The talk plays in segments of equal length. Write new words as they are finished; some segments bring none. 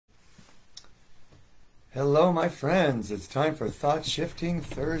Hello, my friends. It's time for Thought Shifting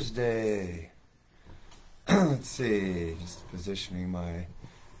Thursday. Let's see, just positioning my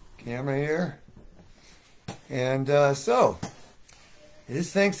camera here. And it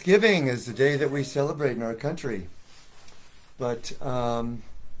is Thanksgiving, is the day that we celebrate in our country. But I'm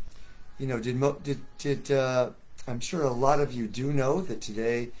sure a lot of you do know that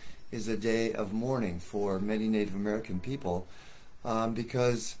today is a day of mourning for many Native American people,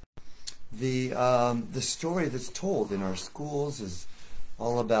 because the story that's told in our schools is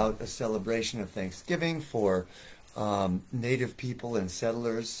all about a celebration of Thanksgiving for Native people and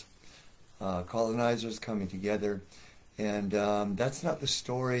settlers, colonizers coming together. And that's not the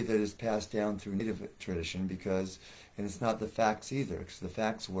story that is passed down through Native tradition, and it's not the facts either, because the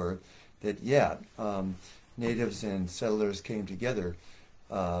facts were that, Natives and settlers came together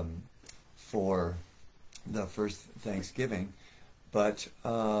for the first Thanksgiving. But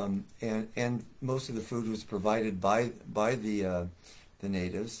and most of the food was provided by the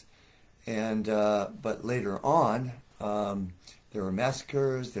natives, and but later on there were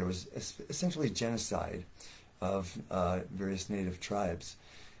massacres. There was essentially genocide of various native tribes,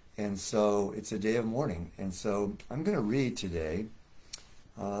 and so it's a day of mourning. And so I'm going to read today.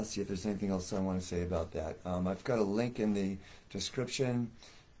 Let's see if there's anything else I want to say about that. I've got a link in the description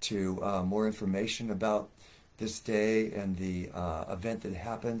to more information about this day and the event that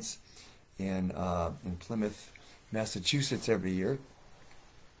happens in Plymouth, Massachusetts every year.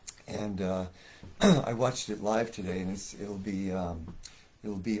 And I watched it live today, and it'll be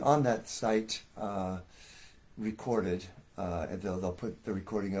on that site recorded. And they'll put the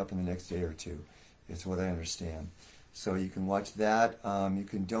recording up in the next day or two. It's what I understand. So you can watch that. You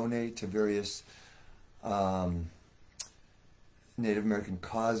can donate to various Native American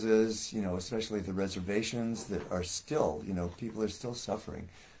causes, especially the reservations that are still, people are still suffering.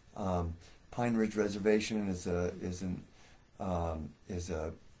 Pine Ridge Reservation is a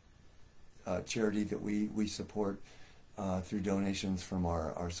charity that we support through donations from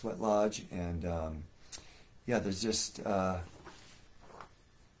our sweat lodge, and there's just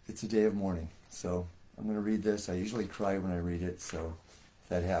it's a day of mourning. So I'm going to read this. I usually cry when I read it, so if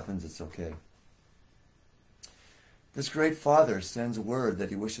that happens, it's okay. This great father sends word that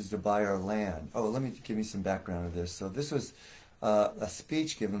he wishes to buy our land. Oh, let me give you some background of this. So this was a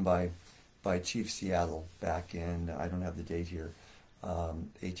speech given by Chief Seattle back in, I don't have the date here,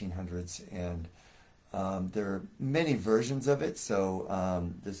 1800s. And there are many versions of it,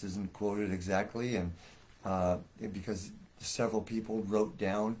 so this isn't quoted exactly, and because several people wrote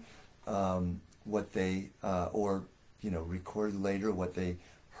down what they, recorded later what they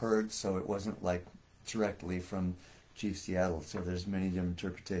heard, so it wasn't like directly from Chief Seattle, so there's many different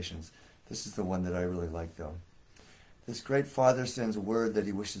interpretations. This is the one that I really like, though. This great father sends word that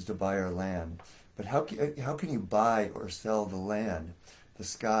he wishes to buy our land. But how can you buy or sell the land, the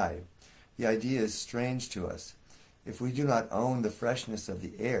sky? The idea is strange to us. If we do not own the freshness of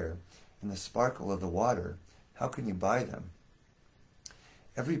the air and the sparkle of the water, how can you buy them?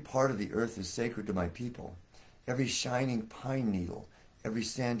 Every part of the earth is sacred to my people. Every shining pine needle, every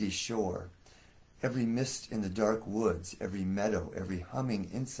sandy shore, every mist in the dark woods, every meadow, every humming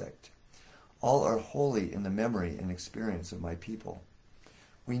insect, all are holy in the memory and experience of my people.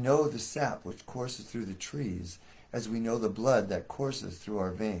 We know the sap which courses through the trees, as we know the blood that courses through our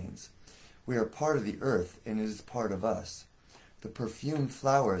veins. We are part of the earth, and it is part of us. The perfumed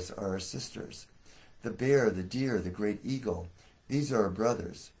flowers are our sisters. The bear, the deer, the great eagle, these are our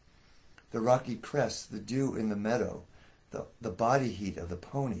brothers. The rocky crests, the dew in the meadow, the body heat of the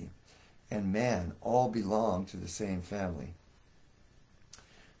pony, and man all belong to the same family.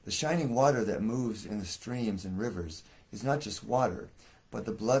 The shining water that moves in the streams and rivers is not just water, but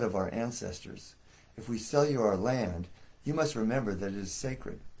the blood of our ancestors. If we sell you our land, you must remember that it is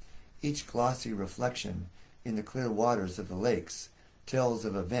sacred. Each glossy reflection in the clear waters of the lakes tells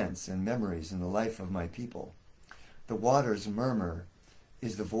of events and memories in the life of my people. The water's murmur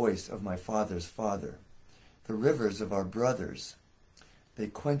is the voice of my father's father. The rivers of our brothers, they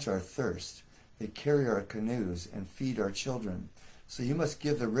quench our thirst. They carry our canoes and feed our children. So you must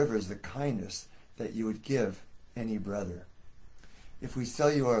give the rivers the kindness that you would give any brother. If we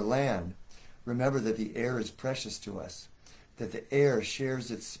sell you our land, remember that the air is precious to us, that the air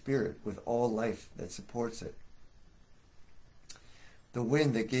shares its spirit with all life that supports it. The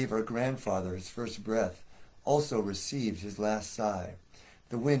wind that gave our grandfather his first breath also received his last sigh.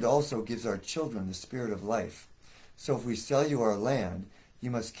 The wind also gives our children the spirit of life. So if we sell you our land, you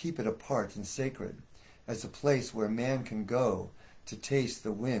must keep it apart and sacred, as a place where man can go to taste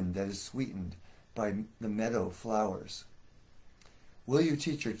the wind that is sweetened by the meadow flowers. Will you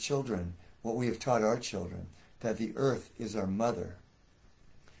teach your children what we have taught our children, that the earth is our mother.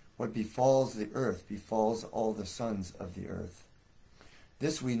 What befalls the earth befalls all the sons of the earth.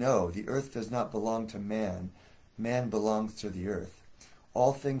 This we know, the earth does not belong to man, man belongs to the earth.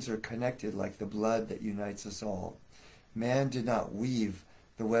 All things are connected like the blood that unites us all. Man did not weave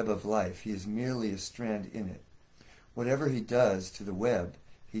the web of life, he is merely a strand in it. Whatever he does to the web,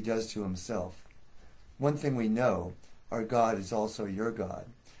 he does to himself. One thing we know, our God is also your God.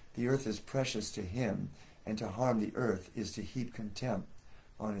 The earth is precious to him, and to harm the earth is to heap contempt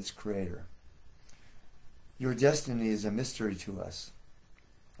on its creator. Your destiny is a mystery to us.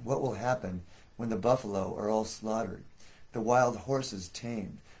 What will happen when the buffalo are all slaughtered, the wild horses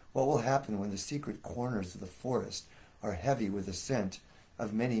tamed? What will happen when the secret corners of the forest are heavy with the scent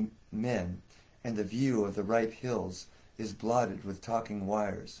of many men, and the view of the ripe hills is blotted with talking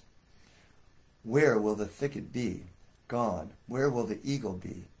wires? Where will the thicket be? Gone. Where will the eagle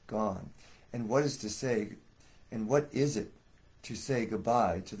be? Gone. And what is it to say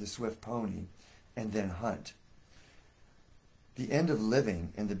goodbye to the swift pony and then hunt? The end of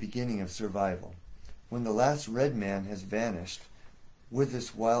living and the beginning of survival. When the last red man has vanished with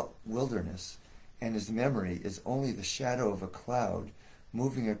this wild wilderness, and his memory is only the shadow of a cloud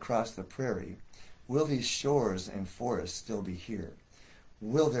moving across the prairie, will these shores and forests still be here?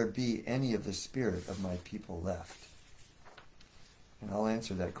 Will there be any of the spirit of my people left? And I'll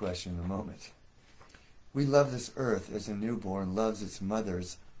answer that question in a moment. We love this earth as a newborn loves its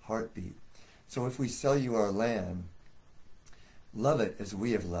mother's heartbeat. So if we sell you our land, love it as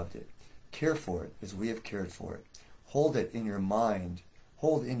we have loved it. Care for it as we have cared for it. Hold in your mind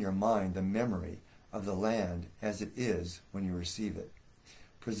the memory of the land as it is when you receive it.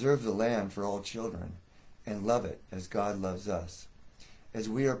 Preserve the land for all children, and love it as God loves us. As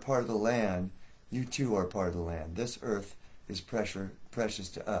we are part of the land, you too are part of the land. This earth is precious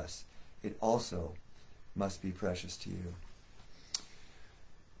to us. It also must be precious to you.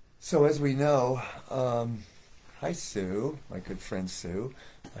 So as we know, hi Sue, my good friend Sue,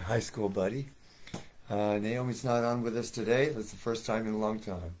 my high school buddy. Naomi's not on with us today. That's the first time in a long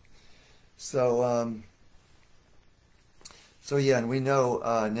time. So yeah, and we know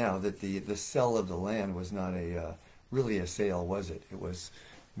now that the sale of the land was not really a sale, was it? It was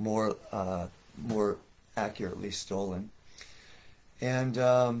more accurately stolen. And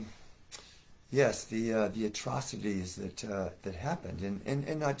yes, the atrocities that happened,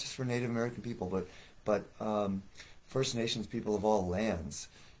 and not just for Native American people, but First Nations people of all lands.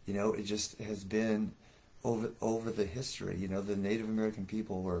 You know, it just has been over the history. You know, the Native American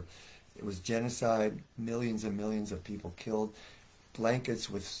people it was genocide, millions and millions of people killed. Blankets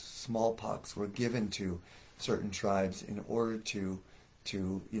with smallpox were given to certain tribes in order to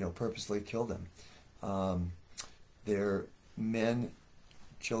purposely kill them. Their men,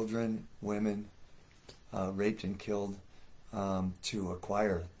 children, women, raped and killed to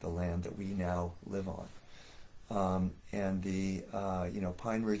acquire the land that we now live on. And the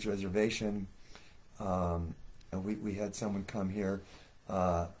Pine Ridge Reservation, we had someone come here,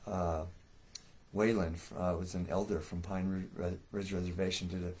 Wayland was an elder from Pine Ridge Reservation,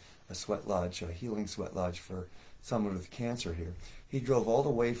 did a sweat lodge, a healing sweat lodge for someone with cancer here. He drove all the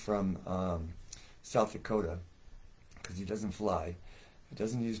way from South Dakota, because he doesn't fly, he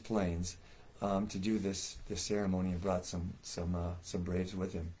doesn't use planes, to do this ceremony, and brought some braves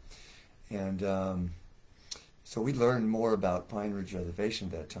with him. And so we learned more about Pine Ridge Reservation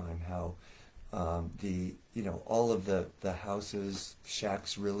at that time, how all of the houses,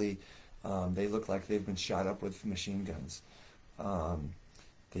 shacks, really, they look like they've been shot up with machine guns.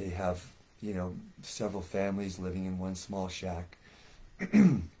 They have, several families living in one small shack.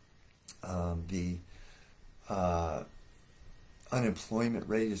 The unemployment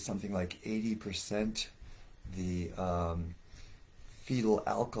rate is something like 80%. The fetal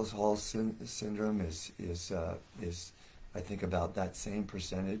alcohol syndrome is I think about that same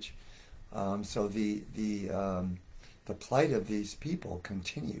percentage. So the plight of these people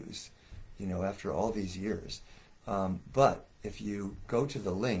continues, after all these years. But if you go to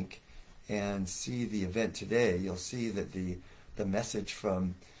the link and see the event today, you'll see that the message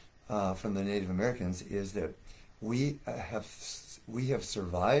from the Native Americans is that we have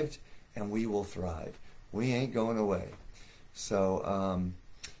survived and we will thrive. We ain't going away. So on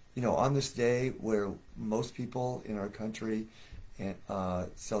this day where most people in our country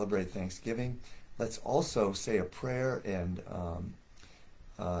celebrate Thanksgiving, let's also say a prayer and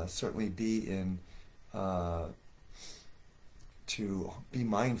certainly to be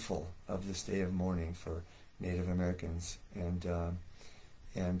mindful of this day of mourning for Native Americans and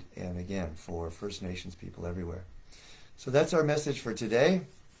again for First Nations people everywhere. So that's our message for today.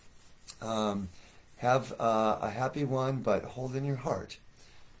 Have a happy one, but hold in your heart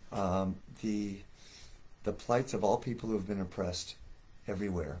the plights of all people who have been oppressed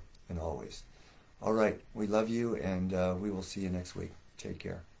everywhere and always. All right, we love you, and we will see you next week. Take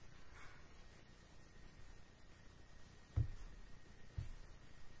care.